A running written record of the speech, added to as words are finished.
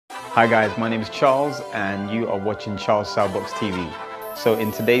Hi guys, my name is Charles and you are watching Charles Salbox TV. So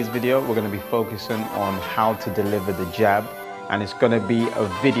in today's video, we're going to be focusing on how to deliver the jab, and it's going to be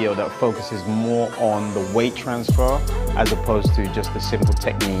a video that focuses more on the weight transfer as opposed to just a simple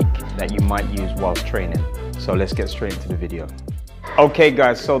technique that you might use whilst training. So let's get straight into the video. Okay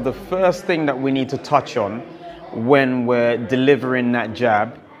guys, so the first thing that we need to touch on when we're delivering that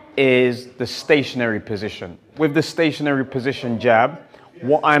jab is the stationary position. With the stationary position jab,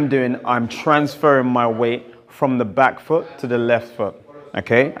 what I'm doing, I'm transferring my weight from the back foot to the left foot,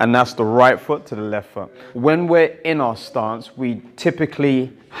 okay? And that's the right foot to the left foot. When we're in our stance, we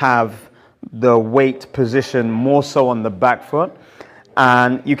typically have the weight position more so on the back foot.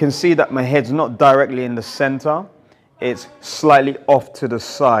 And you can see that my head's not directly in the center. It's slightly off to the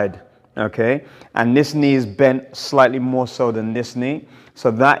side, okay? And this knee is bent slightly more so than this knee.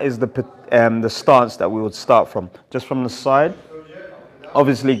 So that is the stance that we would start from, just from the side.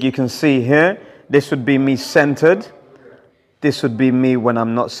 Obviously, you can see here, this would be me centered. This would be me when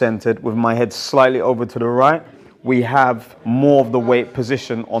I'm not centered, with my head slightly over to the right. We have more of the weight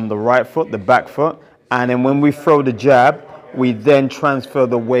position on the right foot, the back foot. And then when we throw the jab, we then transfer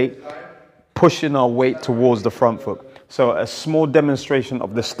the weight, pushing our weight towards the front foot. So a small demonstration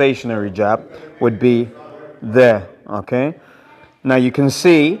of the stationary jab would be there, okay? Now you can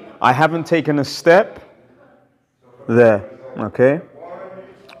see I haven't taken a step there, okay?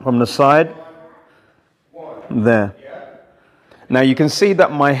 From the side, there. Now you can see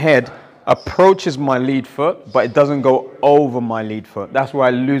that my head approaches my lead foot, but it doesn't go over my lead foot. That's where I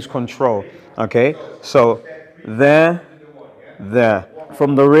lose control, okay? So there, there.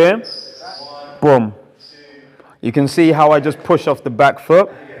 From the rear, boom. You can see how I just push off the back foot,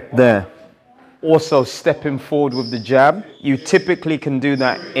 there. Also stepping forward with the jab. You typically can do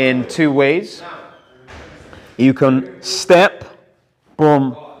that in two ways. You can step,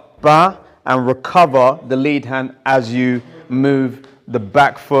 boom, ba, and recover the lead hand as you move the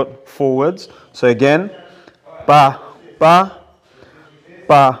back foot forwards. So again, ba, ba,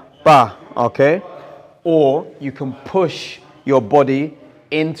 ba, ba, okay? Or you can push your body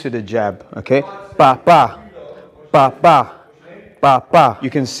into the jab, okay? Ba, ba, ba, ba, ba, ba.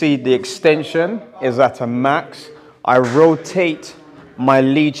 You can see the extension is at a max. I rotate my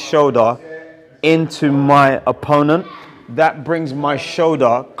lead shoulder into my opponent. That brings my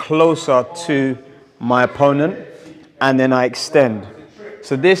shoulder closer to my opponent, and then I extend.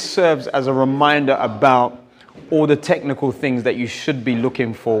 So this serves as a reminder about all the technical things that you should be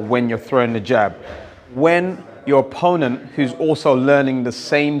looking for when you're throwing the jab. When your opponent, who's also learning the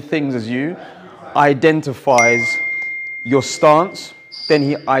same things as you, identifies your stance, then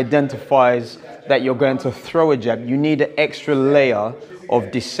he identifies that you're going to throw a jab. You need an extra layer of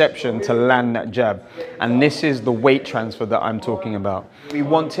deception to land that jab. And this is the weight transfer that I'm talking about. We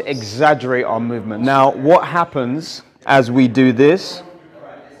want to exaggerate our movement. Now, what happens as we do this?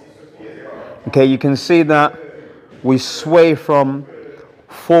 Okay, you can see that we sway from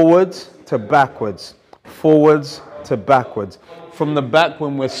forwards to backwards, forwards to backwards. From the back,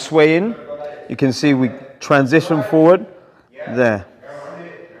 when we're swaying, you can see we transition forward, there.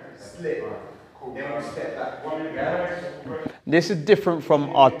 This is different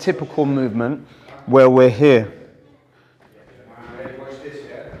from our typical movement where we're here,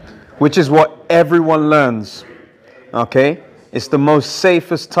 which is what everyone learns, okay? It's the most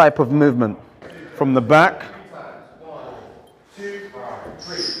safest type of movement. From the back,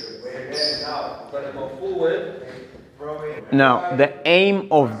 now the aim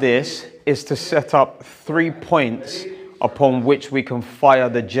of this is to set up 3 points upon which we can fire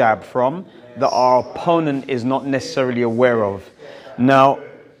the jab from, that our opponent is not necessarily aware of. Now,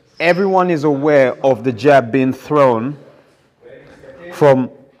 everyone is aware of the jab being thrown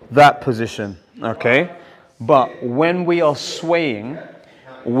from that position, okay? But when we are swaying,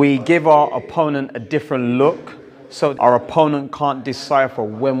 we give our opponent a different look, so our opponent can't decipher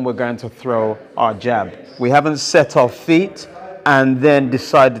when we're going to throw our jab. We haven't set our feet and then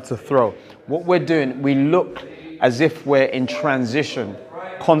decided to throw. What we're doing, we look as if we're in transition,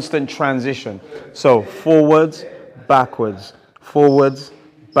 constant transition. So forwards, backwards, forwards,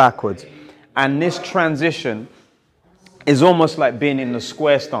 backwards. And this transition is almost like being in the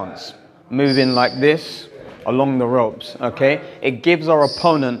square stance, moving like this along the ropes, okay? It gives our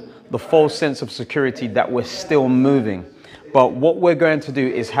opponent the false sense of security that we're still moving. But what we're going to do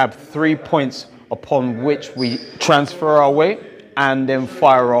is have 3 points upon which we transfer our weight and then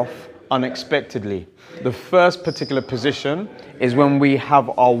fire off unexpectedly. The first particular position is when we have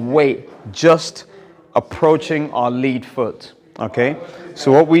our weight just approaching our lead foot, okay?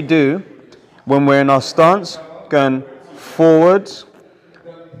 So what we do when we're in our stance, going forwards,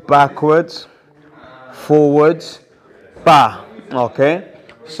 backwards, forwards, ba. Okay?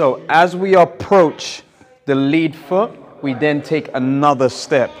 So as we approach the lead foot, we then take another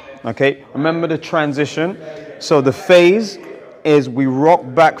step. Okay? Remember the transition. So the phase is we rock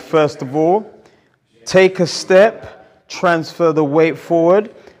back first of all, take a step, transfer the weight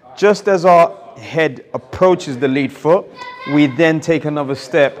forward. Just as our head approaches the lead foot, we then take another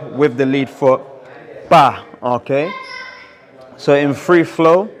step with the lead foot. Ba. Okay? So in free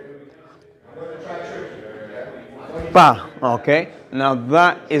flow, ba. Okay? Now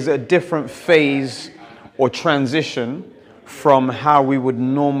that is a different phase or transition from how we would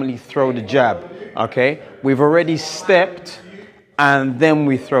normally throw the jab. Okay? We've already stepped and then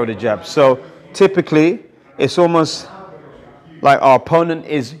we throw the jab. So typically, it's almost like our opponent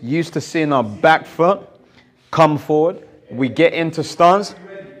is used to seeing our back foot come forward. We get into stance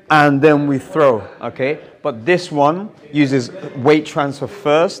and then we throw. Okay? But this one uses weight transfer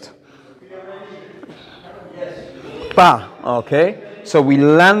first. Ba. Okay? So we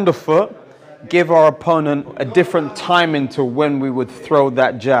land the foot, give our opponent a different timing to when we would throw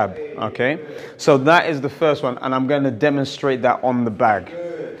that jab. Okay? So that is the first one, and I'm going to demonstrate that on the bag.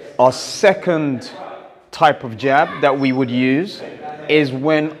 Our second type of jab that we would use is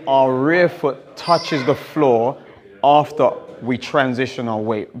when our rear foot touches the floor after we transition our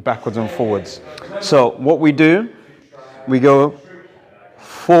weight backwards and forwards. So what we do, we go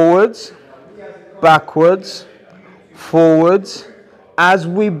forwards, backwards, forwards. As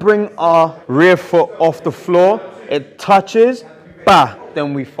we bring our rear foot off the floor, it touches, bah,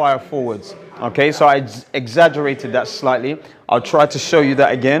 then we fire forwards. Okay, so I exaggerated that slightly. I'll try to show you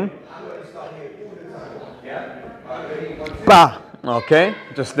that again. Bah, okay,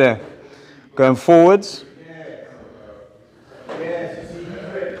 just there. Going forwards.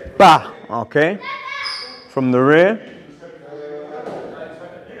 Bah, okay. From the rear.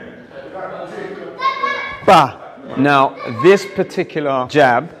 Bah. Now, this particular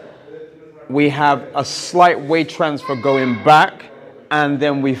jab, we have a slight weight transfer going back and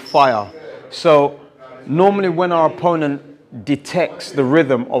then we fire. So normally when our opponent detects the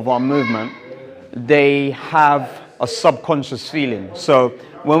rhythm of our movement, they have a subconscious feeling. So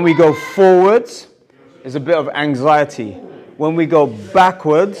when we go forwards, there's a bit of anxiety. When we go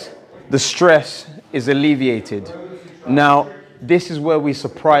backwards, the stress is alleviated. Now, this is where we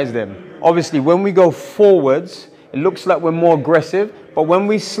surprise them. Obviously, when we go forwards, it looks like we're more aggressive, but when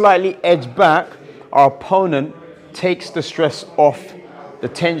we slightly edge back, our opponent takes the stress off, the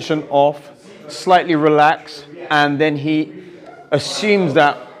tension off, slightly relax, and then he assumes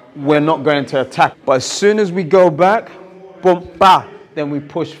that we're not going to attack. But as soon as we go back, boom, bah, then we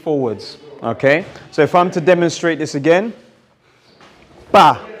push forwards. Okay? So if I'm to demonstrate this again,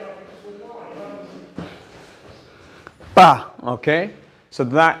 bah, bah, okay? So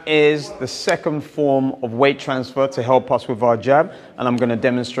that is the second form of weight transfer to help us with our jab, and I'm going to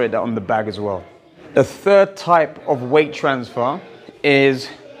demonstrate that on the bag as well. The third type of weight transfer is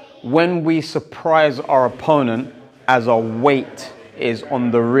when we surprise our opponent as our weight is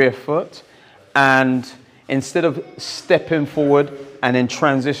on the rear foot, and instead of stepping forward and then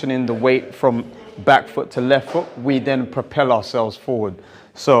transitioning the weight from back foot to left foot, we then propel ourselves forward.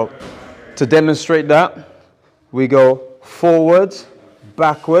 So to demonstrate that, we go forwards,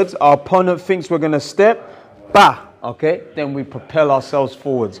 backwards. Our opponent thinks we're going to step, bah, okay? Then we propel ourselves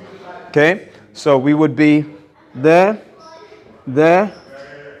forwards, okay? So we would be there, there,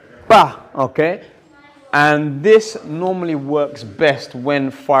 bah, okay? And this normally works best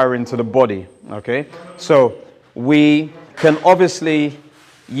when firing to the body, okay? So we can obviously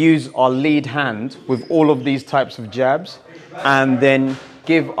use our lead hand with all of these types of jabs and then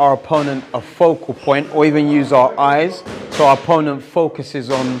give our opponent a focal point, or even use our eyes so our opponent focuses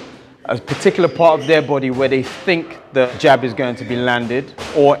on a particular part of their body where they think the jab is going to be landed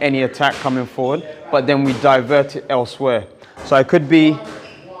or any attack coming forward, but then we divert it elsewhere. So I could be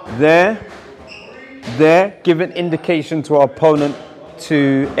there, there, give an indication to our opponent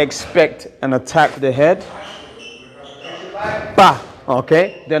to expect an attack to the head. Bah,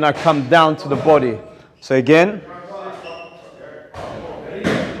 okay? Then I come down to the body. So again,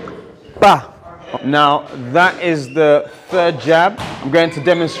 bah. Now that is the third jab. I'm going to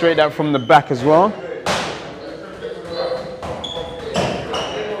demonstrate that from the back as well.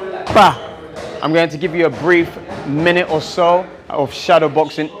 Bah. I'm going to give you a brief minute or so of shadow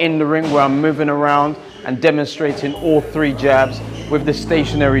boxing in the ring where I'm moving around and demonstrating all three jabs with the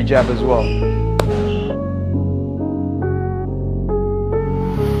stationary jab as well.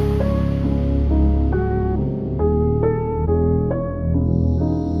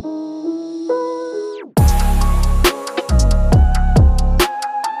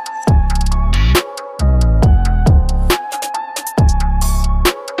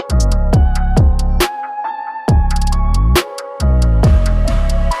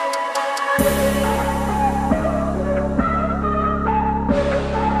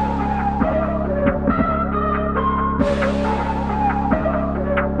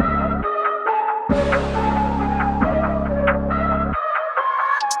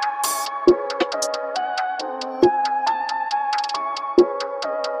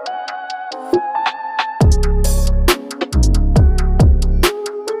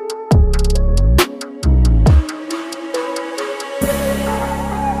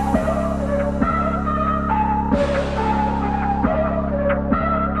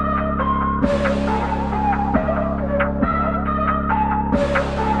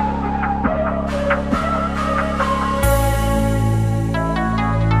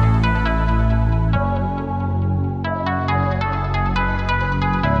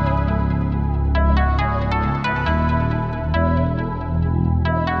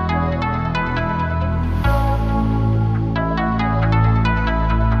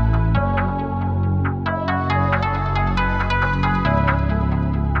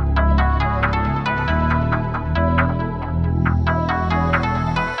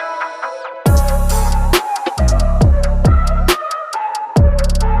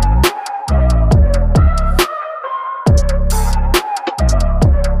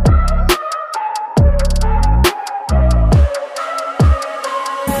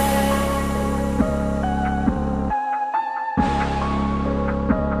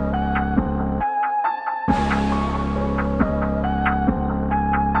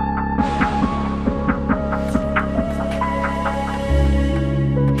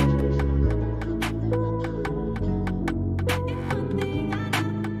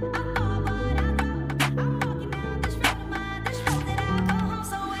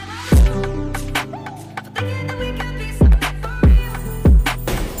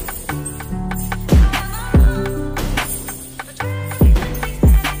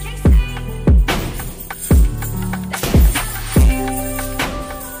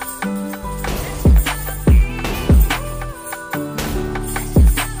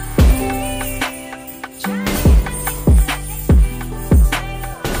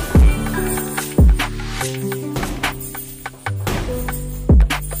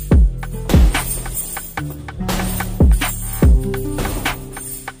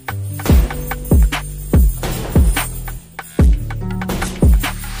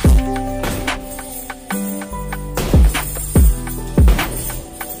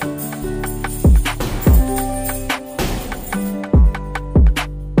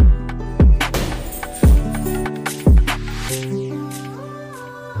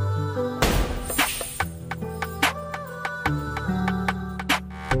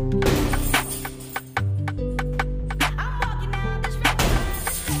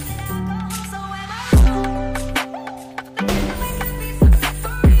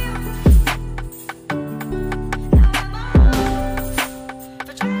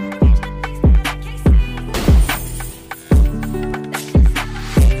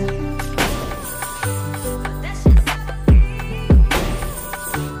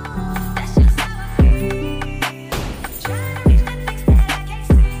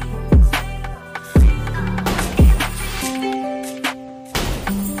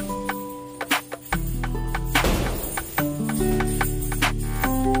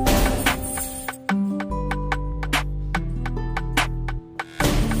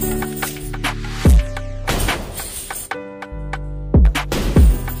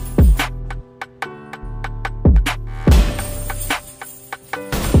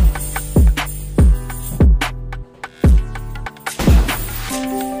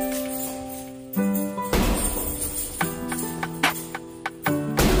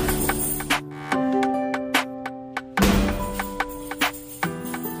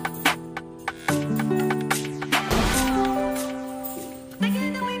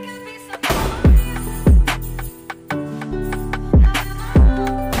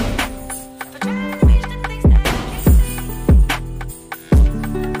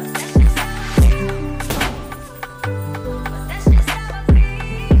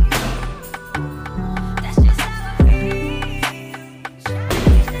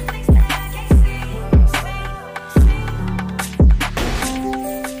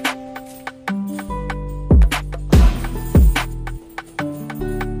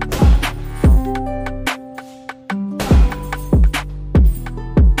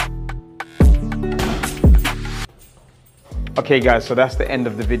 Okay guys, so that's the end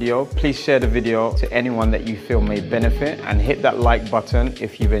of the video. Please share the video to anyone that you feel may benefit and hit that like button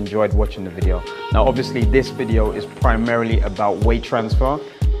if you've enjoyed watching the video. Now obviously this video is primarily about weight transfer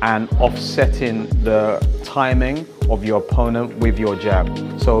and offsetting the timing of your opponent with your jab.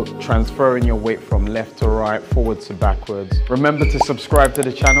 So transferring your weight from left to right, forward to backwards. Remember to subscribe to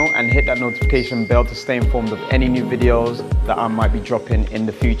the channel and hit that notification bell to stay informed of any new videos that I might be dropping in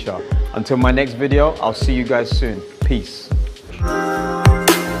the future. Until my next video, I'll see you guys soon. Peace.